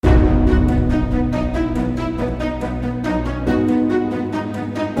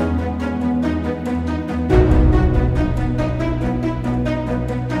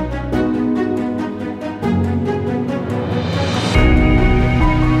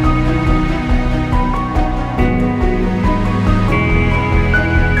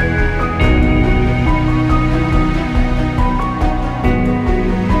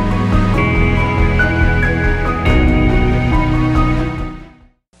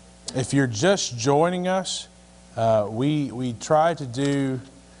If you're just joining us, we try to do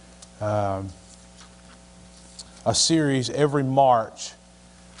a series every March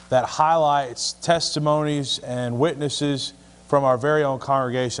that highlights testimonies and witnesses from our very own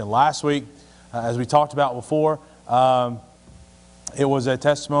congregation. Last week, as we talked about before, it was a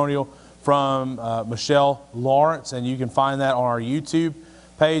testimonial from Michelle Lawrence, and you can find that on our YouTube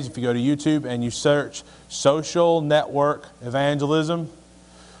page. If you go to YouTube and you search Social Network Evangelism,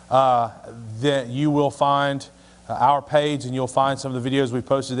 then you will find our page, and you'll find some of the videos we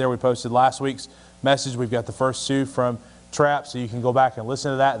posted there. We posted last week's message. We've got the first two from Trap, so you can go back and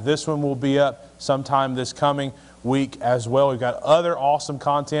listen to that. This one will be up sometime this coming week as well. We've got other awesome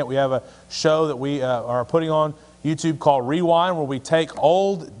content. We have a show that we are putting on YouTube called Rewind, where we take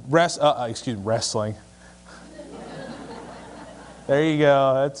old wrestling. There you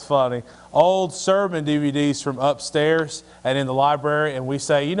go. That's funny. Old sermon DVDs from upstairs and in the library, and we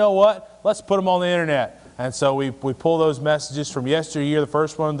say, you know what? Let's put them on the internet. And so we pull those messages from yesteryear. The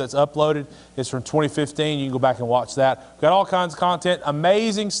first one that's uploaded is from 2015. You can go back and watch that. We've got all kinds of content,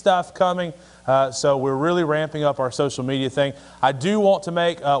 amazing stuff coming. So we're really ramping up our social media thing. I do want to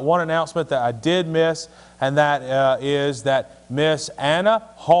make one announcement that I did miss, and that is that Miss Anna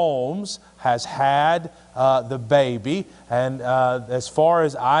Holmes has had the baby. And as far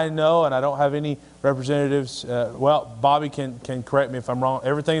as I know, and I don't have any representatives, well, Bobby can correct me if I'm wrong.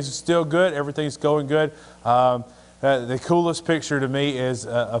 Everything's still good. Everything's going good. The coolest picture to me is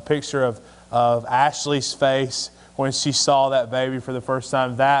a picture of Ashley's face when she saw that baby for the first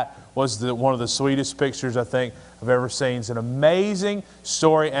time. That was one of the sweetest pictures I think I've ever seen. It's an amazing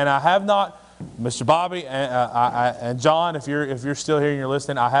story, and I have not, Mr. Bobby and John, if you're still here and you're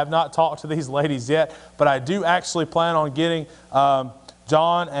listening, I have not talked to these ladies yet, but I do actually plan on getting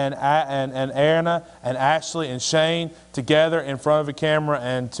John and Anna and Ashley and Shane together in front of a camera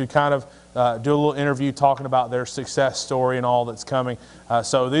and to kind of do a little interview talking about their success story and all that's coming.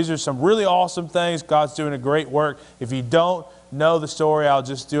 So these are some really awesome things. God's doing a great work. If you don't know the story, I'll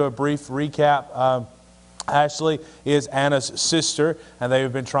just do a brief recap. Ashley is Anna's sister, and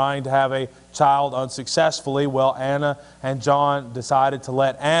they've been trying to have a child unsuccessfully. Well, Anna and John decided to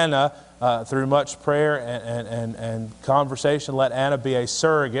let Anna, through much prayer and conversation, let Anna be a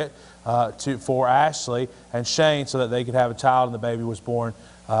surrogate for Ashley and Shane so that they could have a child, and the baby was born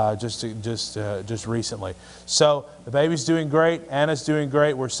just recently. So the baby's doing great. Anna's doing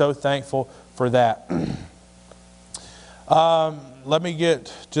great. We're so thankful for that. Let me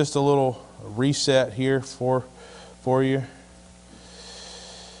get just a little reset here for you.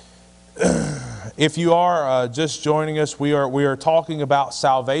 If you are just joining us, we are talking about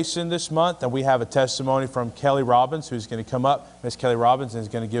salvation this month, and we have a testimony from Kelly Robbins, who's going to come up. Miss Kelly Robbins is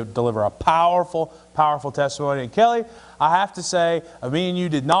going to deliver a powerful testimony. And Kelly, I have to say, me and you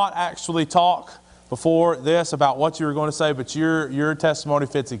did not actually talk before this about what you were going to say, but your testimony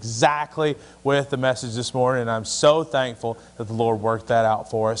fits exactly with the message this morning, and I'm so thankful that the Lord worked that out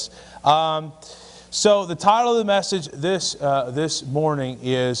for us. So the title of the message this morning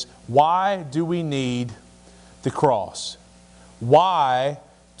is, Why Do We Need the Cross? Why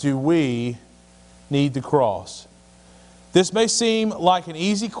do we need the cross? This may seem like an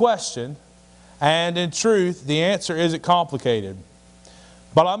easy question, and in truth, the answer isn't complicated.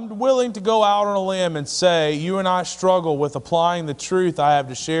 But I'm willing to go out on a limb and say you and I struggle with applying the truth I have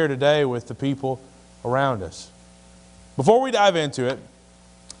to share today with the people around us. Before we dive into it,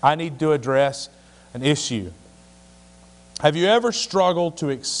 I need to address an issue. Have you ever struggled to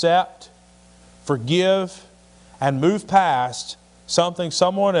accept, forgive, and move past something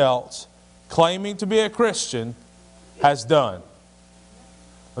someone else claiming to be a Christian has done?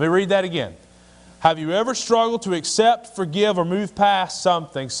 Let me read that again. Have you ever struggled to accept, forgive, or move past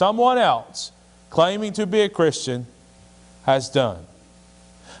something someone else claiming to be a Christian has done?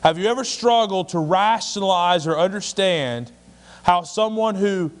 Have you ever struggled to rationalize or understand how someone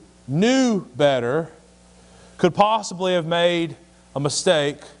who knew better could possibly have made a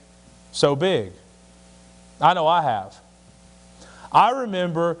mistake so big? I know I have. I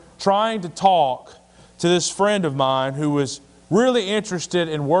remember trying to talk to this friend of mine who was really interested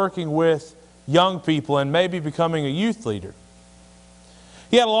in working with young people and maybe becoming a youth leader.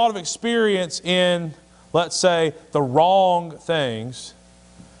 He had a lot of experience in, let's say, the wrong things,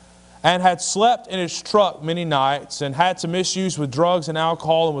 and had slept in his truck many nights and had some issues with drugs and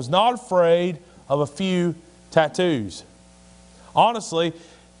alcohol and was not afraid of a few tattoos. Honestly,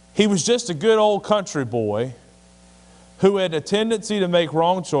 he was just a good old country boy who had a tendency to make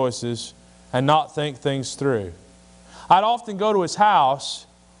wrong choices and not think things through. I'd often go to his house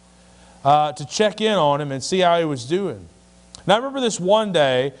to check in on him and see how he was doing. And I remember this one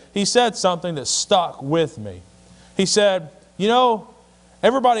day, he said something that stuck with me. He said, you know,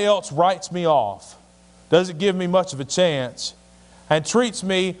 everybody else writes me off, doesn't give me much of a chance, and treats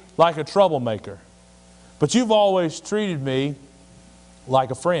me like a troublemaker. But you've always treated me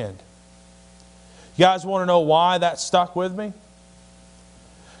like a friend. You guys want to know why that stuck with me?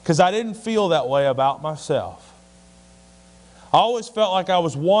 Because I didn't feel that way about myself. I always felt like I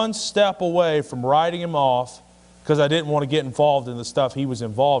was one step away from writing him off because I didn't want to get involved in the stuff he was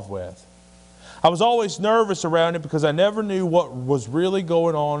involved with. I was always nervous around him because I never knew what was really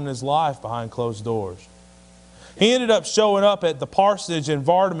going on in his life behind closed doors. He ended up showing up at the parsonage in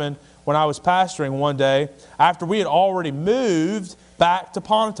Vardaman when I was pastoring one day after we had already moved back to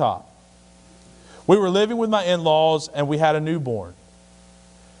Pontotoc. We were living with my in-laws and we had a newborn.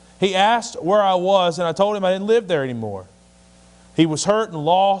 He asked where I was and I told him I didn't live there anymore. He was hurt and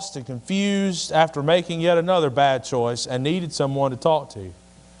lost and confused after making yet another bad choice and needed someone to talk to.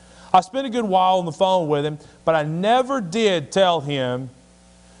 I spent a good while on the phone with him, but I never did tell him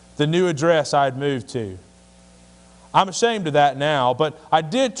the new address I had moved to. I'm ashamed of that now, but I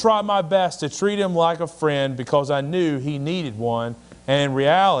did try my best to treat him like a friend because I knew he needed one, and in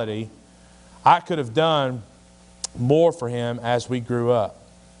reality, I could have done more for him as we grew up.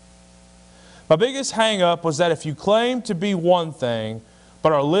 My biggest hang-up was that if you claim to be one thing,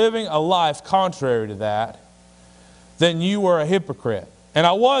 but are living a life contrary to that, then you were a hypocrite. And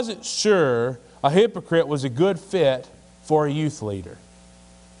I wasn't sure a hypocrite was a good fit for a youth leader.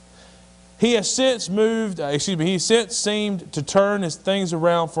 He has since seemed to turn his things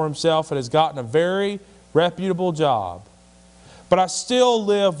around for himself and has gotten a very reputable job. But I still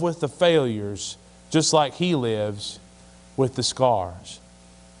live with the failures, just like he lives with the scars.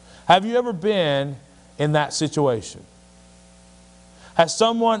 Have you ever been in that situation? Has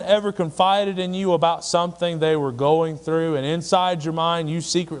someone ever confided in you about something they were going through and inside your mind you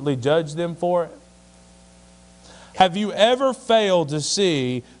secretly judged them for it? Have you ever failed to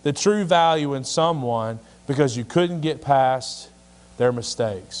see the true value in someone because you couldn't get past their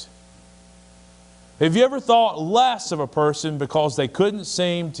mistakes? Have you ever thought less of a person because they couldn't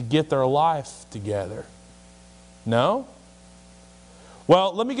seem to get their life together? No?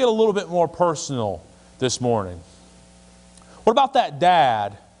 Well, let me get a little bit more personal this morning. What about that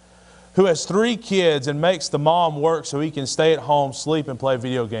dad who has 3 kids and makes the mom work so he can stay at home, sleep, and play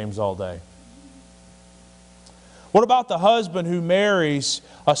video games all day? What about the husband who marries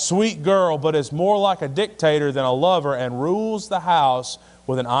a sweet girl but is more like a dictator than a lover and rules the house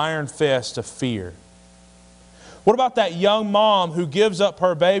with an iron fist of fear? What about that young mom who gives up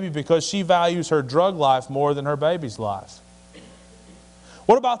her baby because she values her drug life more than her baby's life?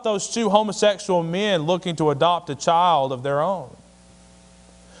 What about those 2 homosexual men looking to adopt a child of their own?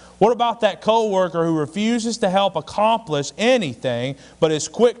 What about that coworker who refuses to help accomplish anything but is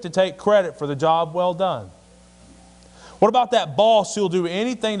quick to take credit for the job well done? What about that boss who'll do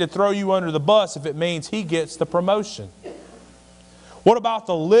anything to throw you under the bus if it means he gets the promotion? What about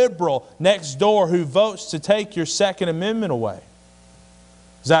the liberal next door who votes to take your Second Amendment away?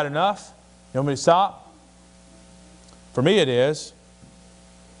 Is that enough? You want me to stop? For me it is.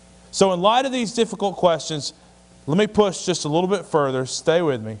 So in light of these difficult questions, let me push just a little bit further. Stay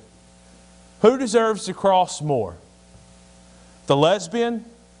with me. Who deserves the cross more? The lesbian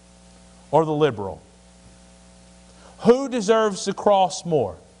or the liberal? Who deserves the cross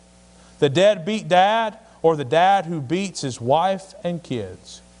more? The deadbeat dad or the dad who beats his wife and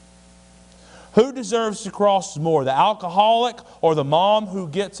kids? Who deserves the cross more? The alcoholic or the mom who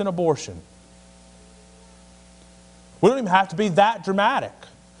gets an abortion? We don't even have to be that dramatic.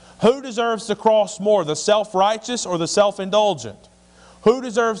 Who deserves the cross more? The self-righteous or the self-indulgent? Who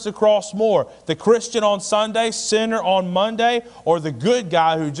deserves the cross more? The Christian on Sunday, sinner on Monday, or the good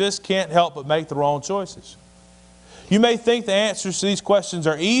guy who just can't help but make the wrong choices? You may think the answers to these questions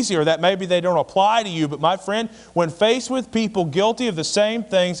are easy or that maybe they don't apply to you, but my friend, when faced with people guilty of the same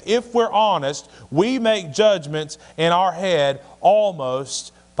things, if we're honest, we make judgments in our head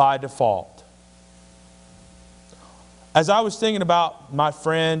almost by default. As I was thinking about my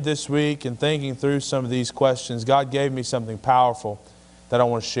friend this week and thinking through some of these questions, God gave me something powerful that I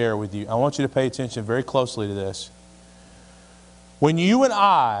want to share with you. I want you to pay attention very closely to this. When you and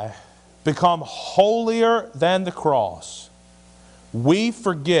I become holier than the cross, we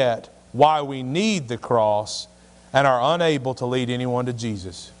forget why we need the cross and are unable to lead anyone to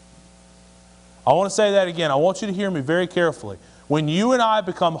Jesus. I want to say that again. I want you to hear me very carefully. When you and I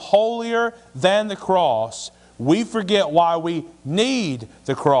become holier than the cross, we forget why we need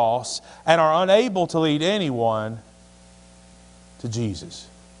the cross and are unable to lead anyone to Jesus.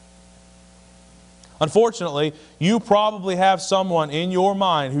 Unfortunately, you probably have someone in your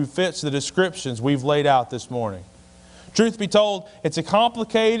mind who fits the descriptions we've laid out this morning. Truth be told, it's a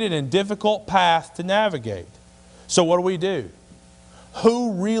complicated and difficult path to navigate. So what do?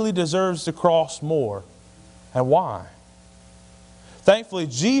 Who really deserves the cross more, and why? Thankfully,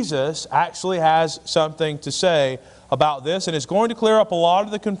 Jesus actually has something to say about this, and it's going to clear up a lot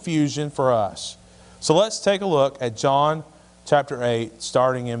of the confusion for us. So let's take a look at John chapter 8,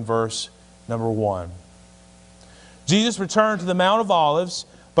 starting in verse number 1. Jesus returned to the Mount of Olives,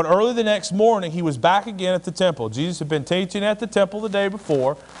 but early the next morning he was back again at the temple. Jesus had been teaching at the temple the day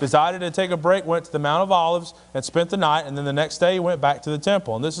before, decided to take a break, went to the Mount of Olives and spent the night, and then the next day he went back to the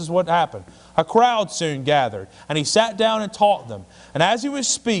temple. And this is what happened. A crowd soon gathered, and he sat down and taught them. And as he was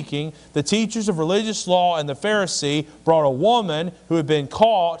speaking, the teachers of religious law and the Pharisee brought a woman who had been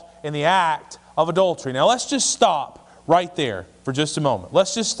caught in the act of adultery. Now let's just stop right there for just a moment.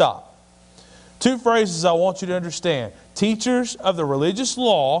 Let's just stop. Two phrases I want you to understand. Teachers of the religious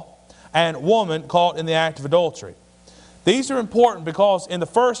law and woman caught in the act of adultery. These are important because in the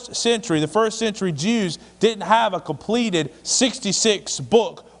first century Jews didn't have a completed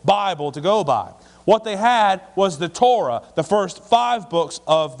 66-book Bible to go by. What they had was the Torah, the first 5 books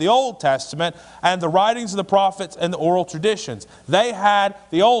of the Old Testament, and the writings of the prophets and the oral traditions. They had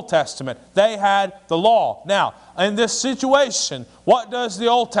the Old Testament. They had the law. Now, in this situation, what does the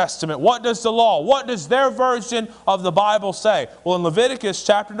Old Testament, what does the law, what does their version of the Bible say? Well, in Leviticus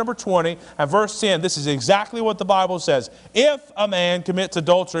chapter number 20 and verse 10, this is exactly what the Bible says. If a man commits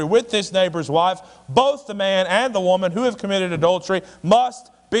adultery with his neighbor's wife, both the man and the woman who have committed adultery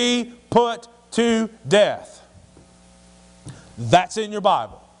must be put to death. That's in your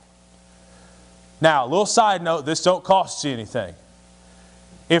Bible. Now, a little side note, this don't cost you anything.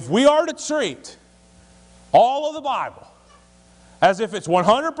 If we are to treat all of the Bible as if it's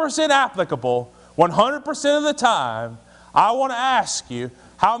 100% applicable 100% of the time, I want to ask you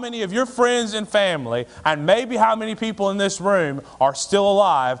how many of your friends and family, and maybe how many people in this room, are still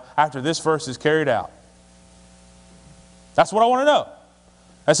alive after this verse is carried out. That's what I want to know.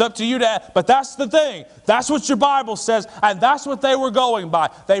 It's up to you to ask. But that's the thing. That's what your Bible says, and that's what they were going by.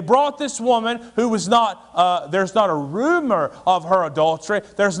 They brought this woman who was not, there's not a rumor of her adultery.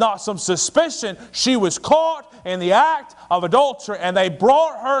 There's not some suspicion. She was caught in the act of adultery, and they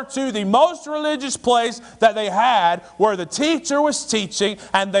brought her to the most religious place that they had, where the teacher was teaching,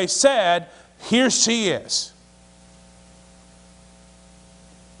 and they said, here she is.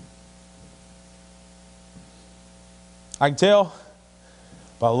 I can tell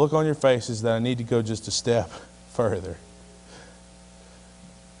by the look on your faces that I need to go just a step further.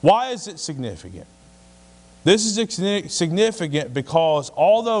 Why is it significant? This is significant because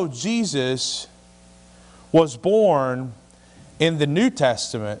although Jesus was born in the New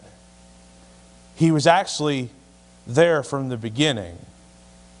Testament, He was actually there from the beginning.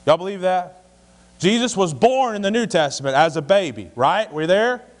 Y'all believe that? Jesus was born in the New Testament as a baby, right? We're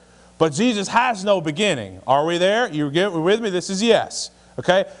there? But Jesus has no beginning. Are we there? You're with me? This is yes.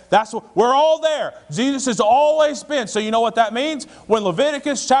 Okay? That's what, we're all there. Jesus has always been. So you know what that means? When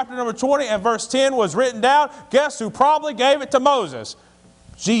Leviticus chapter number 20 and verse 10 was written down, guess who probably gave it to Moses?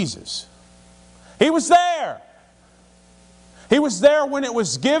 Jesus. He was there. He was there when it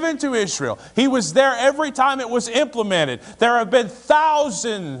was given to Israel. He was there every time it was implemented. There have been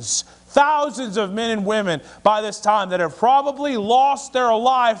thousands of men and women by this time that have probably lost their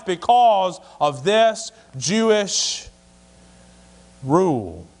life because of this Jewish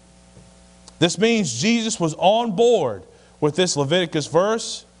rule. This means Jesus was on board with this Leviticus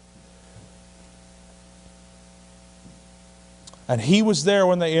verse, and He was there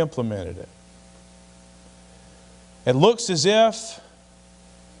when they implemented it. It looks as if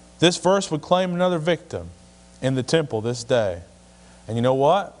this verse would claim another victim in the temple this day. And you know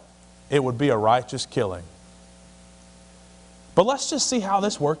what? It would be a righteous killing. But let's just see how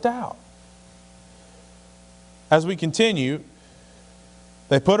this worked out. As we continue,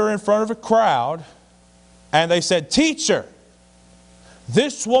 they put her in front of a crowd and they said, "Teacher,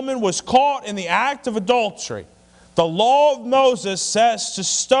 this woman was caught in the act of adultery. The law of Moses says to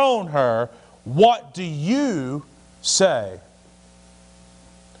stone her. What do you say?"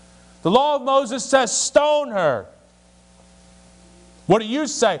 The law of Moses says stone her. What do you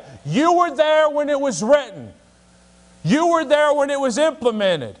say? You were there when it was written. You were there when it was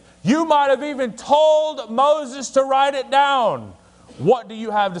implemented. You might have even told Moses to write it down. What do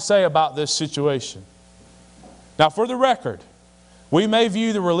you have to say about this situation? Now, for the record, we may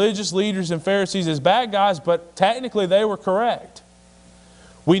view the religious leaders and Pharisees as bad guys, but technically they were correct.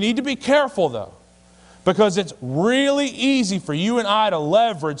 We need to be careful, though, Because it's really easy for you and I to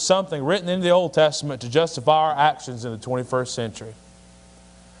leverage something written in the Old Testament to justify our actions in the 21st century.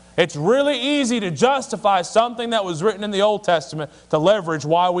 It's really easy to justify something that was written in the Old Testament to leverage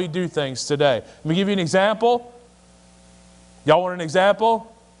why we do things today. Let me give you an example. Y'all want an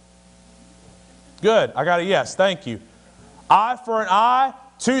example? Good. I got a yes. Thank you. Eye for an eye,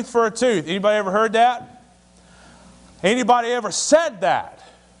 tooth for a tooth. Anybody ever heard that? Anybody ever said that?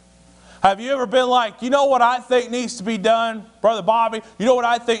 Have you ever been like, you know what I think needs to be done, Brother Bobby? You know what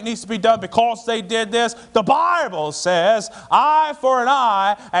I think needs to be done because they did this? The Bible says eye for an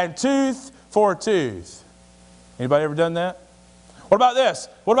eye and tooth for a tooth. Anybody ever done that? What about this?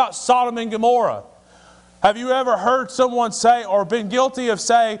 What about Sodom and Gomorrah? Have you ever heard someone say or been guilty of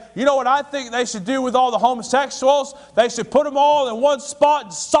saying, you know what I think they should do with all the homosexuals? They should put them all in one spot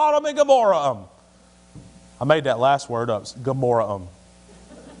and Sodom and Gomorrah them. I made that last word up, Gomorrah them.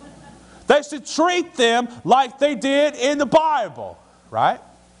 They should treat them like they did in the Bible, right?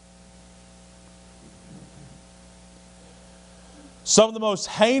 Some of the most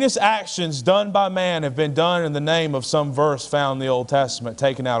heinous actions done by man have been done in the name of some verse found in the Old Testament,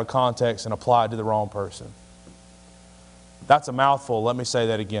 taken out of context and applied to the wrong person. That's a mouthful. Let me say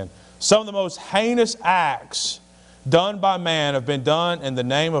that again. Some of the most heinous acts done by man have been done in the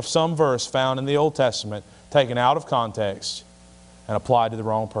name of some verse found in the Old Testament, taken out of context and applied to the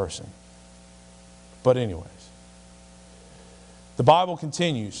wrong person. But anyways, the Bible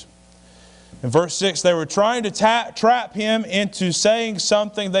continues. In verse 6, they were trying to trap him into saying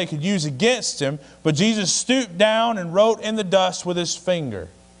something they could use against him, but Jesus stooped down and wrote in the dust with his finger.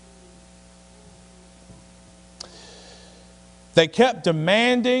 They kept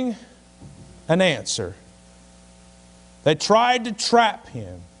demanding an answer. They tried to trap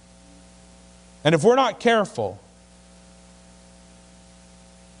him. And if we're not careful,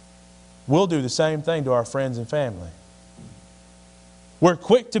 we'll do the same thing to our friends and family. We're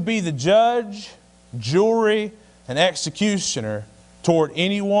quick to be the judge, jury, and executioner toward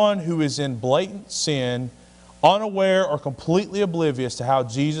anyone who is in blatant sin, unaware or completely oblivious to how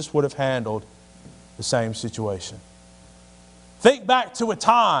Jesus would have handled the same situation. Think back to a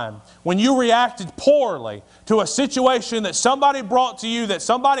time when you reacted poorly to a situation that somebody brought to you, that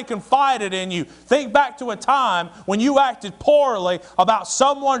somebody confided in you. Think back to a time when you acted poorly about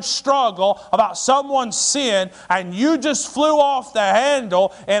someone's struggle, about someone's sin, and you just flew off the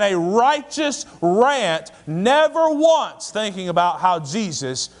handle in a righteous rant, never once thinking about how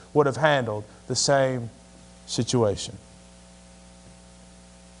Jesus would have handled the same situation.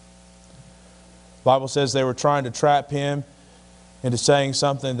 The Bible says they were trying to trap him into saying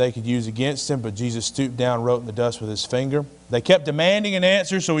something they could use against him, but Jesus stooped down and wrote in the dust with his finger. They kept demanding an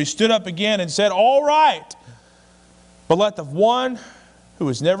answer, so he stood up again and said, "All right, but let the one who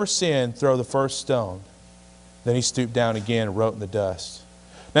has never sinned throw the first stone." Then he stooped down again and wrote in the dust.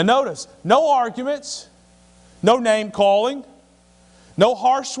 Now notice, no arguments, no name calling, no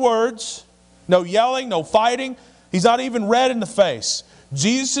harsh words, no yelling, no fighting. He's not even red in the face.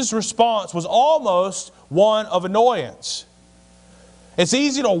 Jesus' response was almost one of annoyance. It's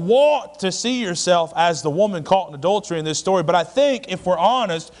easy to want to see yourself as the woman caught in adultery in this story, but I think, if we're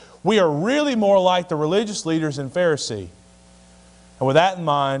honest, we are really more like the religious leaders and Pharisee. And with that in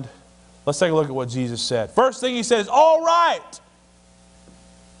mind, let's take a look at what Jesus said. First thing he says, "All right."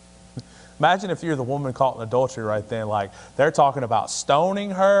 Imagine if you're the woman caught in adultery right then. Like, they're talking about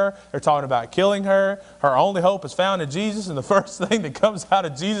stoning her. They're talking about killing her. Her only hope is found in Jesus, and the first thing that comes out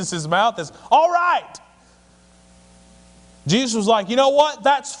of Jesus' mouth is, "All right." Jesus was like, you know what?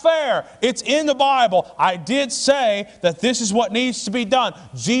 That's fair. It's in the Bible. I did say that this is what needs to be done.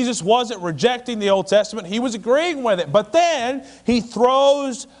 Jesus wasn't rejecting the Old Testament. He was agreeing with it. But then he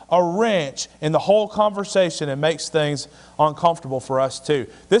throws a wrench in the whole conversation and makes things uncomfortable for us too.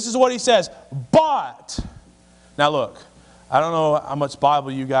 This is what he says, "But." Now look, I don't know how much Bible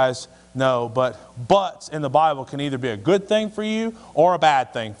you guys know, but buts in the Bible can either be a good thing for you or a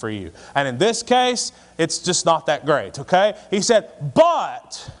bad thing for you. And in this case, it's just not that great, okay? He said,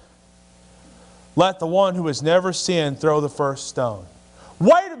 "But let the one who has never sinned throw the first stone."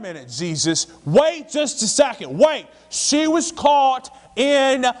 Wait a minute, Jesus. Wait just a second. Wait. She was caught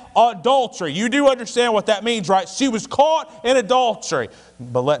in adultery. You do understand what that means, right? She was caught in adultery.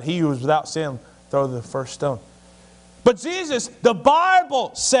 But let he who is without sin throw the first stone. But Jesus, the Bible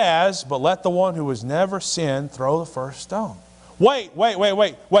says, "But let the one who has never sinned throw the first stone." Wait.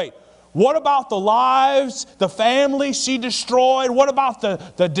 What about the lives, the family she destroyed? What about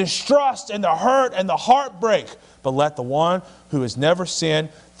the distrust and the hurt and the heartbreak? But let the one who has never sinned,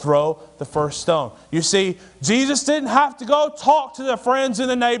 throw the first stone. You see, Jesus didn't have to go talk to the friends and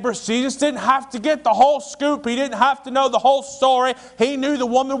the neighbors. Jesus didn't have to get the whole scoop. He didn't have to know the whole story. He knew the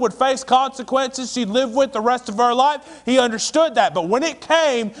woman would face consequences she'd live with the rest of her life. He understood that. But when it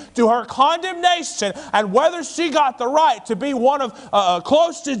came to her condemnation and whether she got the right to be one of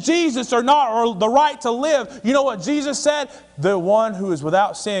close to Jesus or not, or the right to live, you know what Jesus said? The one who is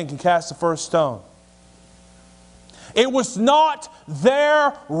without sin can cast the first stone. It was not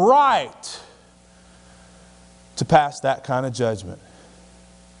their right to pass that kind of judgment.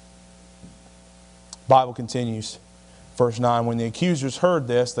 The Bible continues, verse 9, when the accusers heard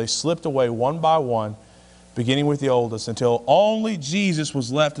this, they slipped away one by one, beginning with the oldest, until only Jesus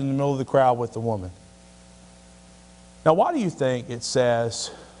was left in the middle of the crowd with the woman. Now, why do you think it says,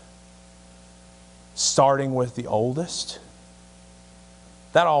 starting with the oldest?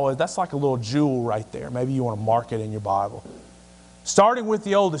 That's like a little jewel right there. Maybe you want to mark it in your Bible. Starting with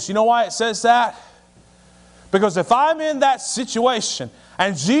the oldest. You know why it says that? Because if I'm in that situation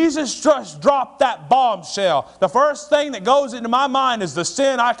and Jesus just dropped that bombshell, the first thing that goes into my mind is the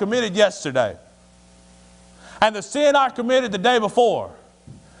sin I committed yesterday. And the sin I committed the day before.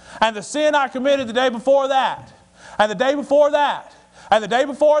 And the sin I committed the day before that. And the day before that. And the day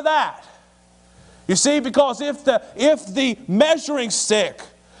before that. You see, because if the measuring stick,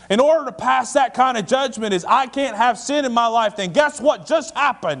 in order to pass that kind of judgment, is I can't have sin in my life, then guess what just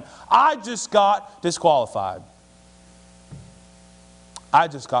happened? I just got disqualified. I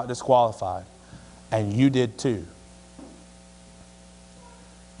just got disqualified. And you did too.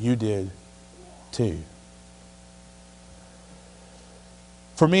 You did too.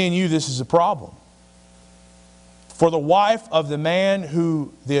 For me and you, this is a problem. For the wife of the man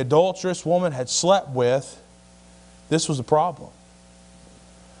who the adulterous woman had slept with, this was a problem.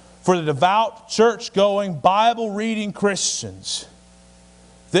 For the devout, church-going, Bible-reading Christians,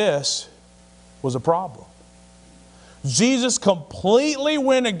 this was a problem. Jesus completely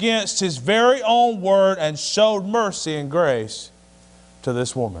went against His very own word and showed mercy and grace to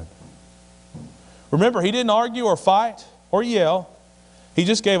this woman. Remember, He didn't argue or fight or yell. He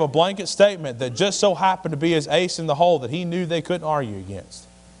just gave a blanket statement that just so happened to be His ace in the hole that He knew they couldn't argue against.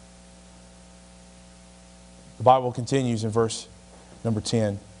 The Bible continues in verse number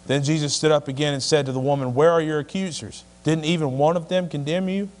 10. Then Jesus stood up again and said to the woman, "Where are your accusers? Didn't even one of them condemn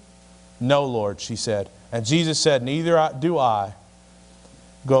you?" "No, Lord," she said. And Jesus said, "Neither do I.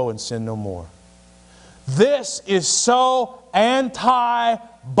 Go and sin no more." This is so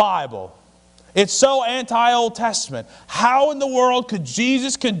anti-Bible. It's so anti-Old Testament. How in the world could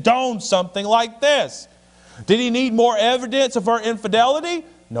Jesus condone something like this? Did He need more evidence of her infidelity?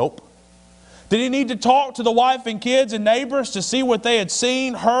 Nope. Did He need to talk to the wife and kids and neighbors to see what they had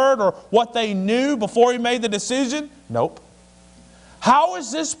seen, heard, or what they knew before He made the decision? Nope. How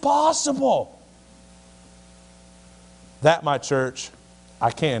is this possible? That, my church,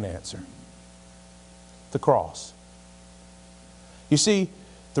 I can answer. The cross. You see,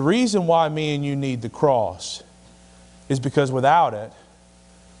 the reason why me and you need the cross is because without it,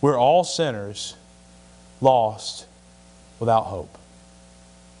 we're all sinners, lost, without hope.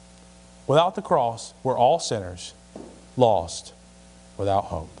 Without the cross, we're all sinners, lost, without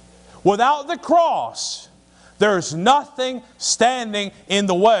hope. Without the cross, there's nothing standing in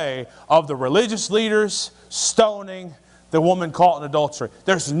the way of the religious leaders stoning the woman caught in adultery.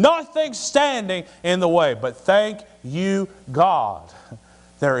 There's nothing standing in the way. But thank you, God,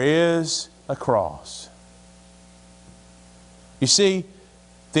 there is a cross. You see,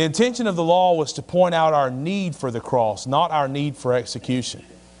 the intention of the law was to point out our need for the cross, not our need for execution.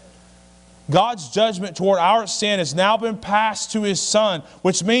 God's judgment toward our sin has now been passed to His Son,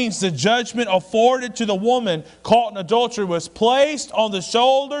 which means the judgment afforded to the woman caught in adultery was placed on the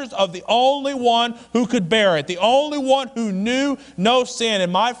shoulders of the only one who could bear it, the only one who knew no sin.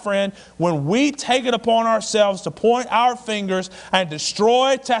 And my friend, when we take it upon ourselves to point our fingers and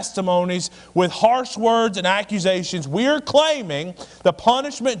destroy testimonies with harsh words and accusations, we are claiming the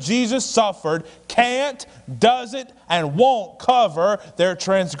punishment Jesus suffered can't, doesn't, and won't cover their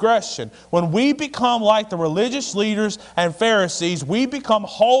transgression. When we become like the religious leaders and Pharisees, we become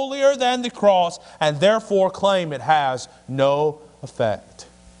holier than the cross and therefore claim it has no effect.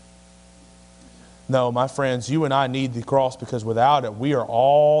 No, my friends, you and I need the cross because without it, we are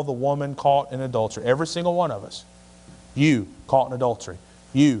all the woman caught in adultery. Every single one of us. You caught in adultery.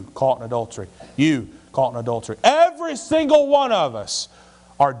 You caught in adultery. You caught in adultery. Every single one of us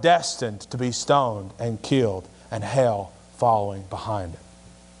are destined to be stoned and killed and hell following behind it.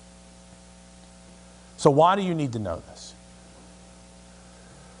 So why do you need to know this?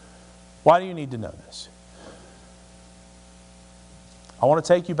 Why do you need to know this? I want to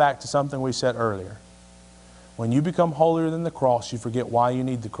take you back to something we said earlier. When you become holier than the cross, you forget why you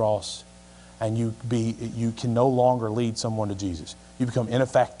need the cross, and you can no longer lead someone to Jesus. You become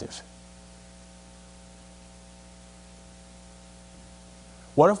ineffective.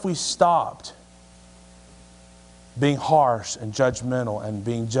 What if we stopped being harsh and judgmental and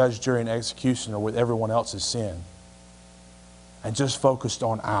being judged during executioner with everyone else's sin and just focused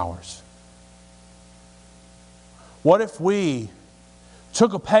on ours? What if we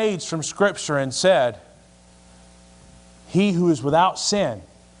took a page from Scripture and said, he who is without sin,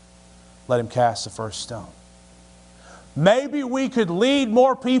 let him cast the first stone? Maybe we could lead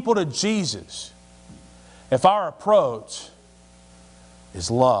more people to Jesus if our approach is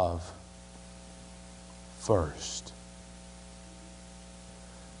love first.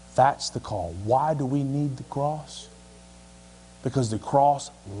 That's the call. Why do we need the cross? Because the cross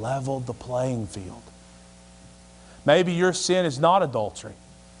leveled the playing field. Maybe your sin is not adultery.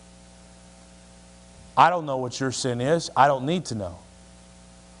 I don't know what your sin is. I don't need to know.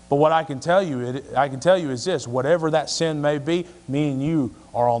 But what I can tell you is this: whatever that sin may be, me and you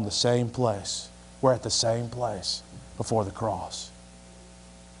are on the same place. We're at the same place before the cross.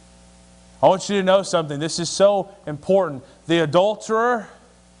 I want you to know something. This is so important. The adulterer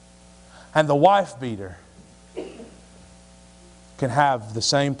and the wife beater can have the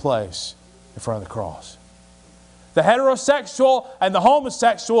same place in front of the cross. The heterosexual and the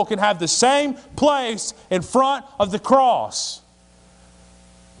homosexual can have the same place in front of the cross.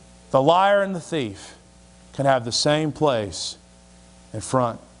 The liar and the thief can have the same place in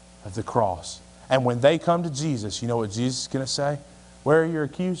front of the cross. And when they come to Jesus, you know what Jesus is going to say? Where are your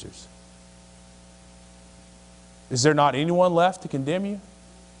accusers? Is there not anyone left to condemn you?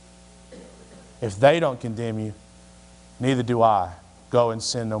 If they don't condemn you, neither do I. Go and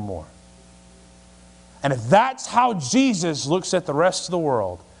sin no more. And if that's how Jesus looks at the rest of the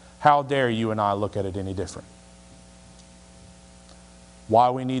world, how dare you and I look at it any different?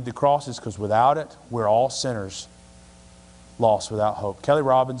 Why we need the cross is because without it, we're all sinners, lost without hope. Kelly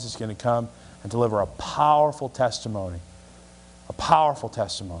Robbins is going to come and deliver a powerful testimony. A powerful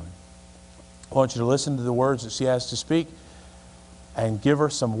testimony. I want you to listen to the words that she has to speak and give her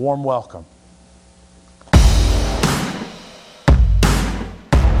some warm welcome.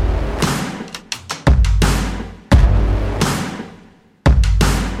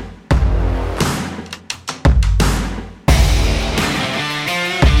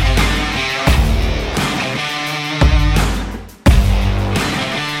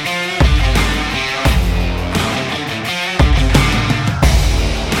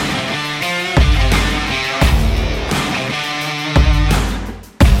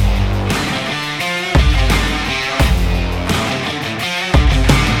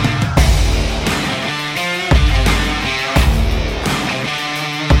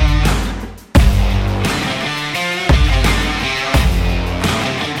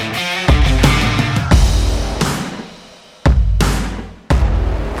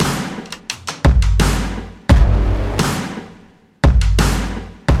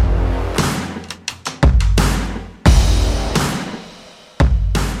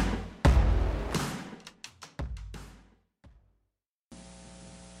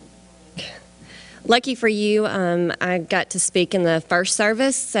 Lucky for you, I got to speak in the first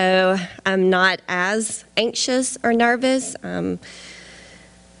service, so I'm not as anxious or nervous. I'll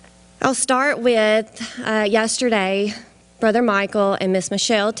start with yesterday, Brother Michael and Miss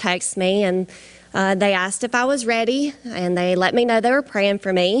Michelle texted me, and they asked if I was ready, and they let me know they were praying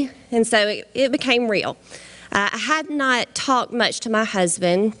for me, and so it became real. I had not talked much to my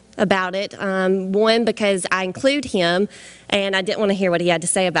husband about it, one, because I include him, and I didn't want to hear what he had to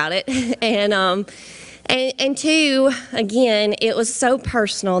say about it, and two, again, it was so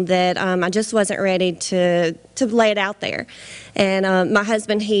personal that I just wasn't ready to lay it out there. And my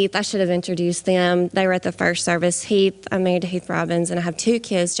husband, Heath, I should have introduced them. They were at the first service. Heath, I'm married to Heath Robbins, and I have 2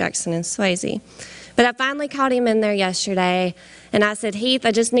 kids, Jackson and Swayze. But I finally called him in there yesterday, and I said, Heath,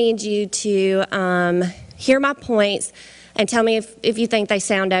 I just need you to hear my points and tell me if you think they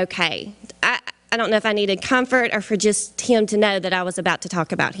sound okay. I don't know if I needed comfort or for just him to know that I was about to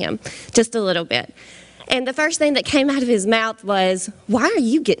talk about him, just a little bit. And the first thing that came out of his mouth was, why are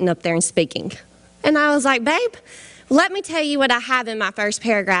you getting up there and speaking? And I was like, babe, let me tell you what I have in my first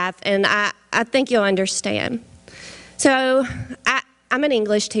paragraph, and I think you'll understand. So I'm an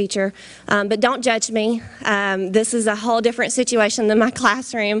English teacher, but don't judge me. This is a whole different situation than my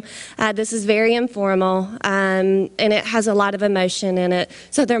classroom. This is very informal, and it has a lot of emotion in it.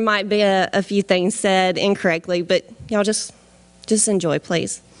 So there might be a few things said incorrectly, but y'all just enjoy,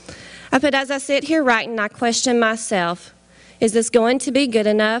 please. I put, as I sit here writing, I question myself. Is this going to be good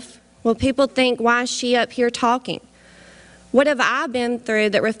enough? Will people think, why is she up here talking? What have I been through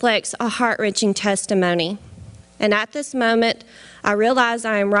that reflects a heart-wrenching testimony? And at this moment, I realize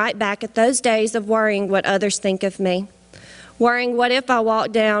I am right back at those days of worrying what others think of me. Worrying, what if I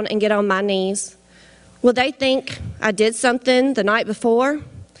walk down and get on my knees? Will they think I did something the night before?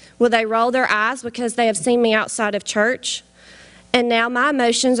 Will they roll their eyes because they have seen me outside of church? And now my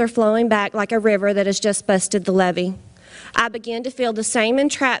emotions are flowing back like a river that has just busted the levee. I begin to feel the same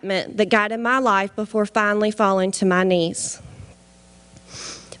entrapment that guided my life before finally falling to my knees.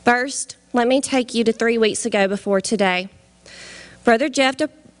 First, let me take you to 3 weeks ago before today. Brother Jeff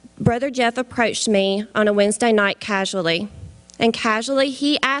approached me on a Wednesday night casually. And casually,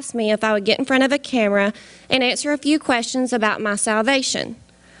 he asked me if I would get in front of a camera and answer a few questions about my salvation.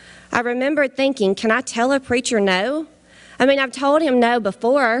 I remembered thinking, can I tell a preacher no? I mean, I've told him no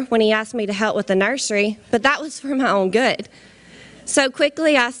before when he asked me to help with the nursery, but that was for my own good. So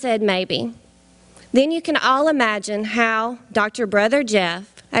quickly I said maybe. Then you can all imagine how Dr. Brother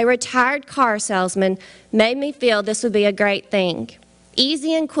Jeff, a retired car salesman, made me feel this would be a great thing.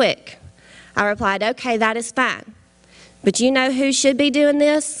 Easy and quick. I replied, okay, that is fine. But you know who should be doing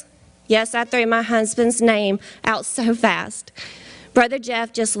this? Yes, I threw my husband's name out so fast. Brother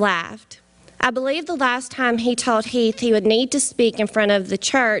Jeff just laughed. I believe the last time he told Heath he would need to speak in front of the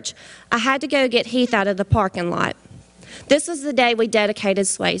church, I had to go get Heath out of the parking lot. This was the day we dedicated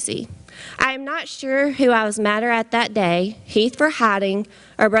Swayze. I am not sure who I was madder at that day, Heath for hiding,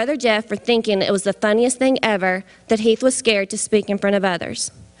 or Brother Jeff for thinking it was the funniest thing ever that Heath was scared to speak in front of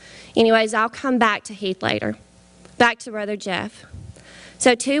others. Anyways, I'll come back to Heath later. Back to Brother Jeff.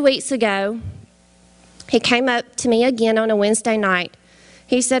 So 2 weeks ago, he came up to me again on a Wednesday night.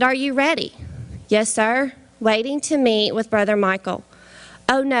 He said, are you ready? Yes, sir. Waiting to meet with Brother Michael.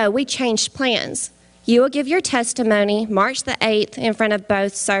 Oh, no, we changed plans. You will give your testimony March the 8th in front of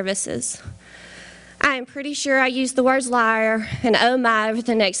both services. I am pretty sure I used the words liar and oh my over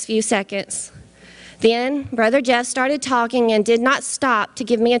the next few seconds. Then Brother Jeff started talking and did not stop to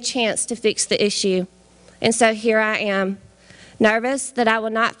give me a chance to fix the issue. And so here I am, nervous that I will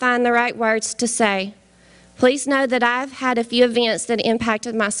not find the right words to say. Please know that I've had a few events that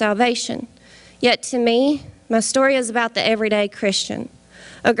impacted my salvation. Yet to me, my story is about the everyday Christian,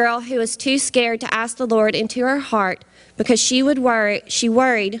 a girl who was too scared to ask the Lord into her heart because she worried she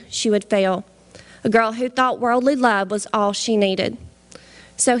would fail, a girl who thought worldly love was all she needed.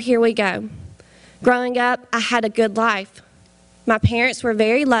 So here we go. Growing up, I had a good life. My parents were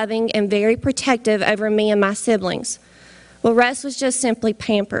very loving and very protective over me and my siblings. Well, Russ was just simply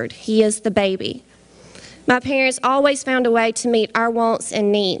pampered. He is the baby. My parents always found a way to meet our wants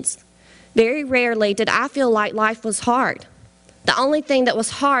and needs. Very rarely did I feel like life was hard. The only thing that was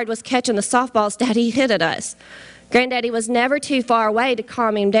hard was catching the softballs Daddy hit at us. Granddaddy was never too far away to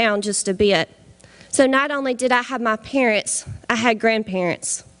calm him down just a bit. So not only did I have my parents, I had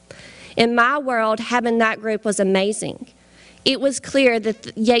grandparents. In my world, having that group was amazing. It was clear that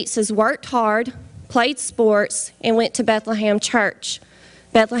the Yateses worked hard, played sports, and went to Bethlehem Church.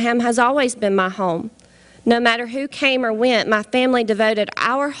 Bethlehem has always been my home. No matter who came or went, my family devoted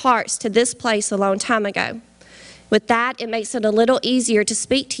our hearts to this place a long time ago. With that, it makes it a little easier to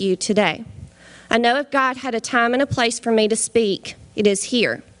speak to you today. I know if God had a time and a place for me to speak, it is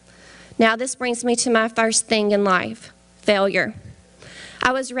here. Now this brings me to my first thing in life, failure.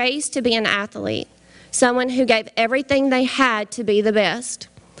 I was raised to be an athlete, someone who gave everything they had to be the best.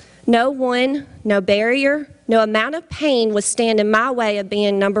 No one, no barrier, no amount of pain would stand in my way of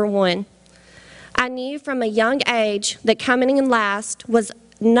being number one. I knew from a young age that coming in last was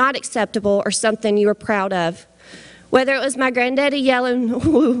not acceptable or something you were proud of. Whether it was my granddaddy yelling,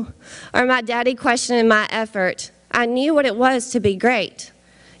 "Woo," or my daddy questioning my effort, I knew what it was to be great.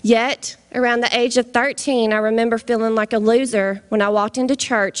 Yet, around the age of 13, I remember feeling like a loser when I walked into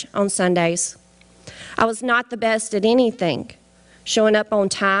church on Sundays. I was not the best at anything. Showing up on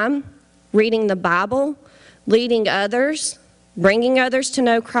time, reading the Bible, leading others, bringing others to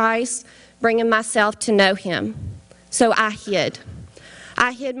know Christ, bringing myself to know Him. So I hid.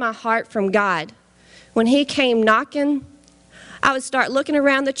 I hid my heart from God. When He came knocking, I would start looking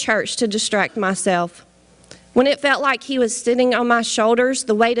around the church to distract myself. When it felt like He was sitting on my shoulders,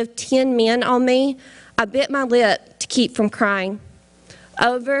 the weight of 10 men on me, I bit my lip to keep from crying.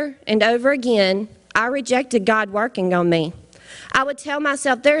 Over and over again, I rejected God working on me. I would tell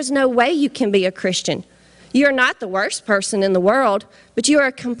myself, there's no way you can be a Christian. You're not the worst person in the world, but you are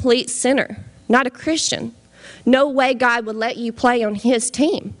a complete sinner, not a Christian. No way God would let you play on His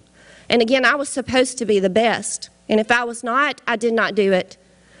team. And again, I was supposed to be the best. And if I was not, I did not do it.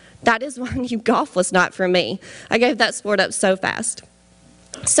 That is why I knew golf was not for me. I gave that sport up so fast.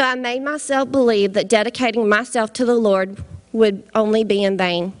 So I made myself believe that dedicating myself to the Lord would only be in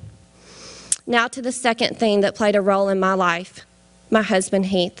vain. Now to the second thing that played a role in my life, my husband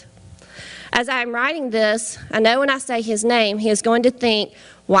Heath. As I am writing this, I know when I say his name, he is going to think,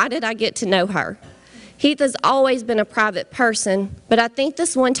 why did I get to know her? Heath has always been a private person, but I think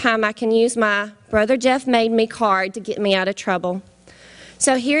this one time I can use my Brother Jeff made me card to get me out of trouble.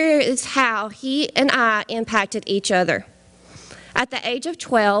 So here is how he and I impacted each other. At the age of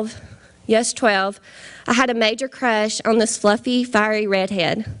 12, yes, 12, I had a major crush on this fluffy, fiery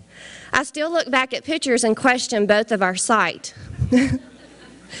redhead. I still look back at pictures and question both of our sight.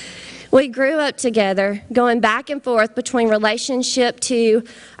 We grew up together, going back and forth between relationship to,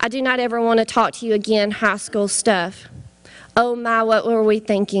 I do not ever want to talk to you again, high school stuff. Oh my, what were we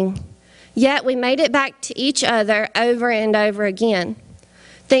thinking? Yet we made it back to each other over and over again.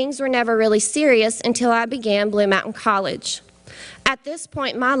 Things were never really serious until I began Blue Mountain College. At this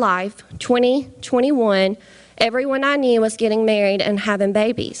point in my life, 2021, everyone I knew was getting married and having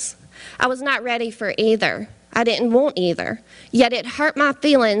babies. I was not ready for either. I didn't want either. Yet it hurt my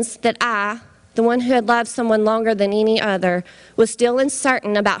feelings that I, the one who had loved someone longer than any other, was still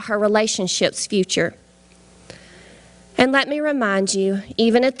uncertain about her relationship's future. And let me remind you,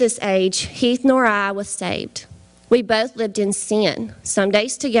 even at this age, Heath nor I was saved. We both lived in sin, some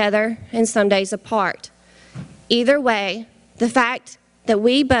days together and some days apart. Either way, the fact that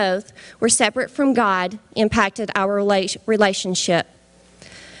we both were separate from God impacted our relationship.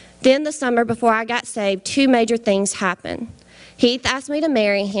 Then the summer before I got saved, two major things happened. Heath asked me to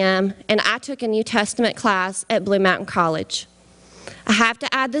marry him, and I took a New Testament class at Blue Mountain College. I have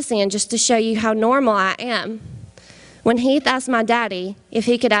to add this in just to show you how normal I am. When Heath asked my daddy if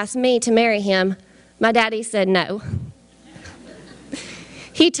he could ask me to marry him, my daddy said no.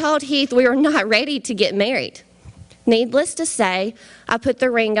 He told Heath we were not ready to get married. Needless to say, I put the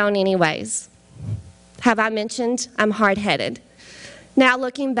ring on anyways. Have I mentioned I'm hard-headed? Now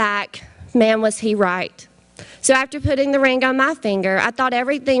looking back, man, was he right. So after putting the ring on my finger, I thought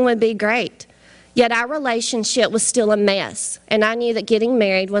everything would be great. Yet our relationship was still a mess, and I knew that getting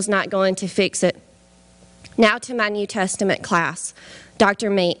married was not going to fix it. Now to my New Testament class, Dr.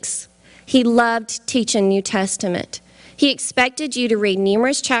 Meeks. He loved teaching New Testament. He expected you to read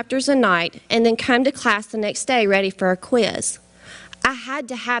numerous chapters a night and then come to class the next day ready for a quiz. I had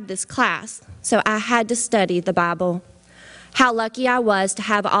to have this class, so I had to study the Bible. How lucky I was to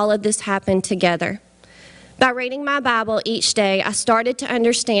have all of this happen together. By reading my Bible each day, I started to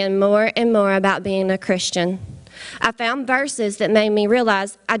understand more and more about being a Christian. I found verses that made me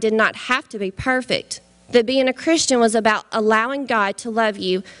realize I did not have to be perfect, that being a Christian was about allowing God to love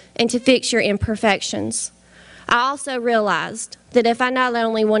you and to fix your imperfections. I also realized that if I not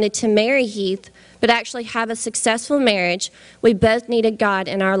only wanted to marry Heath, but actually have a successful marriage, we both needed God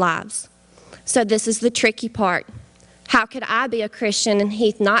in our lives. So this is the tricky part. How could I be a Christian and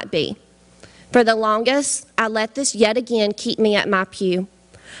Heath not be? For the longest, I let this yet again keep me at my pew.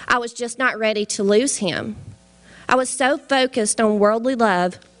 I was just not ready to lose him. I was so focused on worldly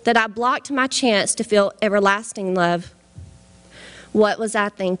love that I blocked my chance to feel everlasting love. What was I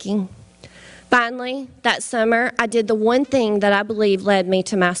thinking? Finally, that summer, I did the one thing that I believe led me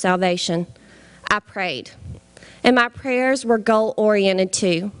to my salvation. I prayed. And my prayers were goal-oriented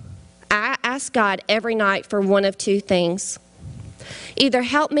too. I asked God every night for one of two things. Either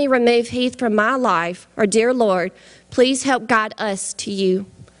help me remove Heath from my life, or dear Lord, please help guide us to you.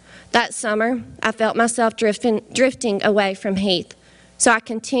 That summer, I felt myself drifting away from Heath, so I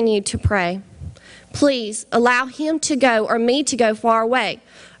continued to pray. Please allow him to go or me to go far away,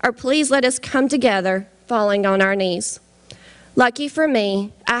 or please let us come together, falling on our knees. Lucky for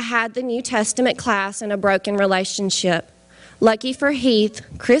me, I had the New Testament class and a broken relationship. Lucky for Heath,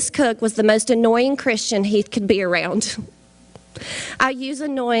 Chris Cook was the most annoying Christian Heath could be around. I use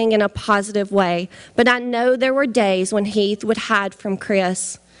annoying in a positive way, but I know there were days when Heath would hide from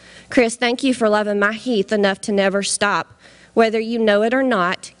Chris. Chris, thank you for loving my Heath enough to never stop. Whether you know it or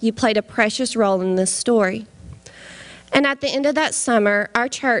not, you played a precious role in this story. And at the end of that summer, our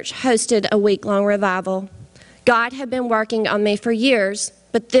church hosted a week-long revival. God had been working on me for years,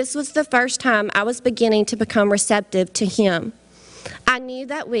 but this was the first time I was beginning to become receptive to Him. I knew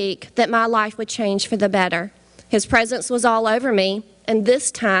that week that my life would change for the better. His presence was all over me, and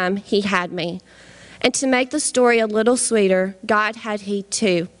this time He had me. And to make the story a little sweeter, God had Heath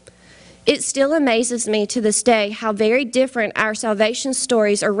too. It still amazes me to this day how very different our salvation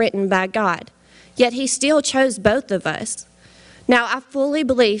stories are written by God. Yet He still chose both of us. Now, I fully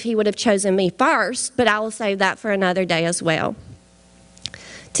believe He would have chosen me first, but I will save that for another day as well.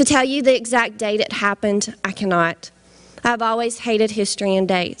 To tell you the exact date it happened, I cannot. I've always hated history and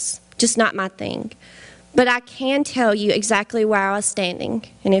dates, just not my thing. But I can tell you exactly where I was standing,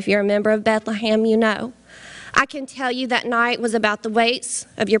 and if you're a member of Bethlehem, you know. I can tell you that night was about the weights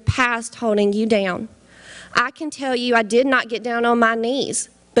of your past holding you down. I can tell you I did not get down on my knees,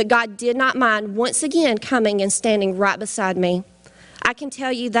 but God did not mind once again coming and standing right beside me. I can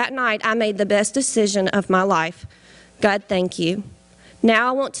tell you that night I made the best decision of my life. God, thank you. Now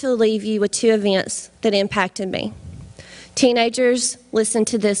I want to leave you with 2 events that impacted me. Teenagers, listen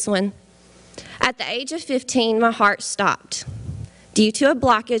to this one. At the age of 15, my heart stopped. Due to a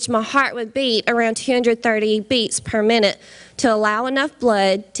blockage, my heart would beat around 230 beats per minute to allow enough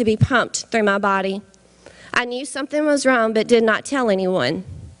blood to be pumped through my body. I knew something was wrong but did not tell anyone.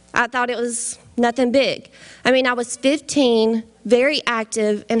 I thought it was nothing big. I was 15, very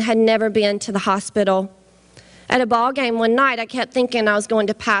active, and had never been to the hospital. At a ball game one night, I kept thinking I was going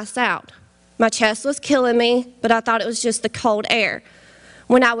to pass out. My chest was killing me, but I thought it was just the cold air.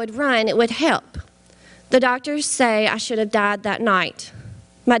 When I would run, it would help. The doctors say I should have died that night.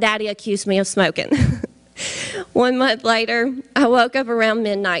 My daddy accused me of smoking. 1 month later, I woke up around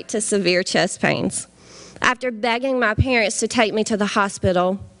midnight to severe chest pains. After begging my parents to take me to the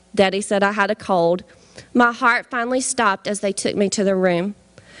hospital, Daddy said I had a cold. My heart finally stopped as they took me to the room.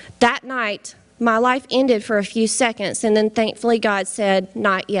 That night, my life ended for a few seconds, and then thankfully God said,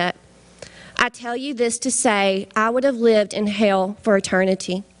 not yet. I tell you this to say I would have lived in hell for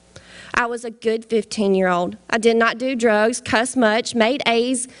eternity. I was a good 15-year-old. I did not do drugs, cuss much, made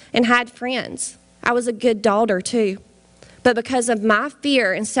A's, and had friends. I was a good daughter, too. But because of my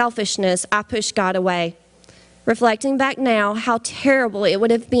fear and selfishness, I pushed God away. Reflecting back now, how terrible it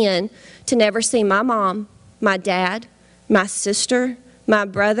would have been to never see my mom, my dad, my sister, my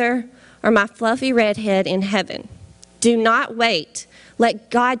brother, or my fluffy redhead in heaven. Do not wait.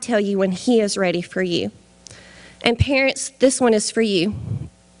 Let God tell you when He is ready for you. And parents, this one is for you.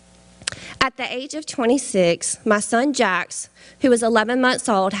 At the age of 26, my son Jax, who was 11 months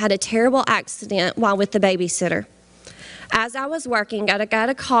old, had a terrible accident while with the babysitter. As I was working, I got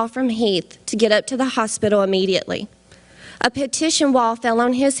a call from Heath to get up to the hospital immediately. A petition wall fell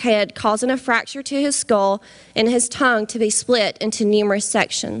on his head, causing a fracture to his skull and his tongue to be split into numerous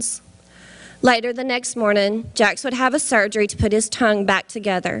sections. Later the next morning, Jax would have a surgery to put his tongue back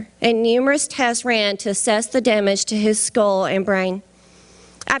together, and numerous tests ran to assess the damage to his skull and brain.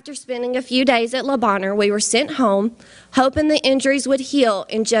 After spending a few days at Le Bonheur, we were sent home, hoping the injuries would heal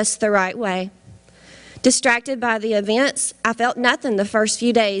in just the right way. Distracted by the events, I felt nothing the first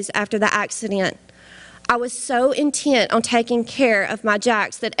few days after the accident. I was so intent on taking care of my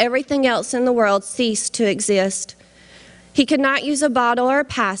Jax that everything else in the world ceased to exist. He could not use a bottle or a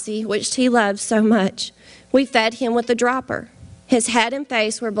passy, which he loved so much. We fed him with a dropper. His head and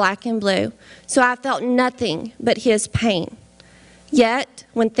face were black and blue, so I felt nothing but his pain. Yet,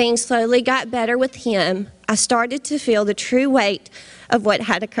 when things slowly got better with him, I started to feel the true weight of what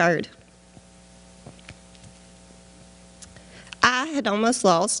had occurred. I had almost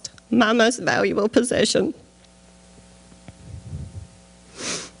lost my most valuable possession.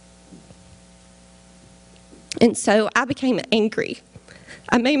 And so I became angry.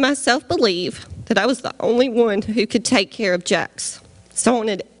 I made myself believe that I was the only one who could take care of Jax. So I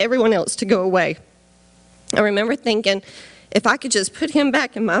wanted everyone else to go away. I remember thinking, if I could just put him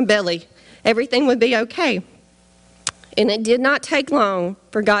back in my belly, everything would be okay. And it did not take long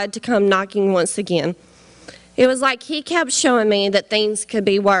for God to come knocking once again. It was like He kept showing me that things could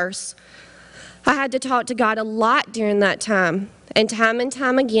be worse. I had to talk to God a lot during that time. And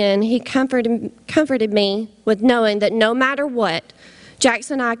time again, He comforted me with knowing that no matter what,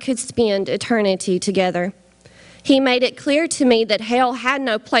 Jax and I could spend eternity together. He made it clear to me that hell had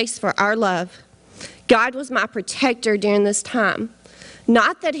no place for our love. God was my protector during this time.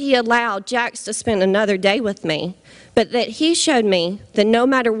 Not that He allowed Jax to spend another day with me, but that He showed me that no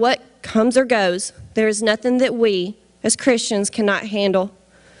matter what comes or goes, there is nothing that we, as Christians, cannot handle.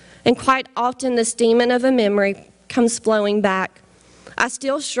 And quite often, this demon of a memory comes flowing back. I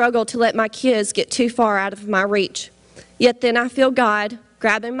still struggle to let my kids get too far out of my reach. Yet then I feel God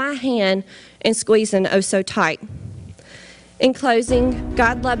grabbing my hand and squeezing oh so tight. In closing,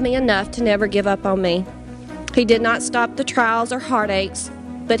 God loved me enough to never give up on me. He did not stop the trials or heartaches,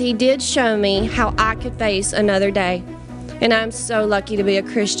 but He did show me how I could face another day. And I'm so lucky to be a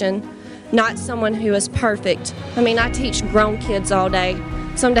Christian, not someone who is perfect. I teach grown kids all day.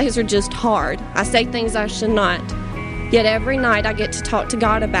 Some days are just hard. I say things I should not. Yet every night I get to talk to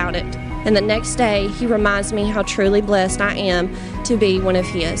God about it. And the next day, He reminds me how truly blessed I am to be one of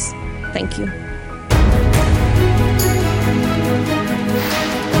His. Thank you.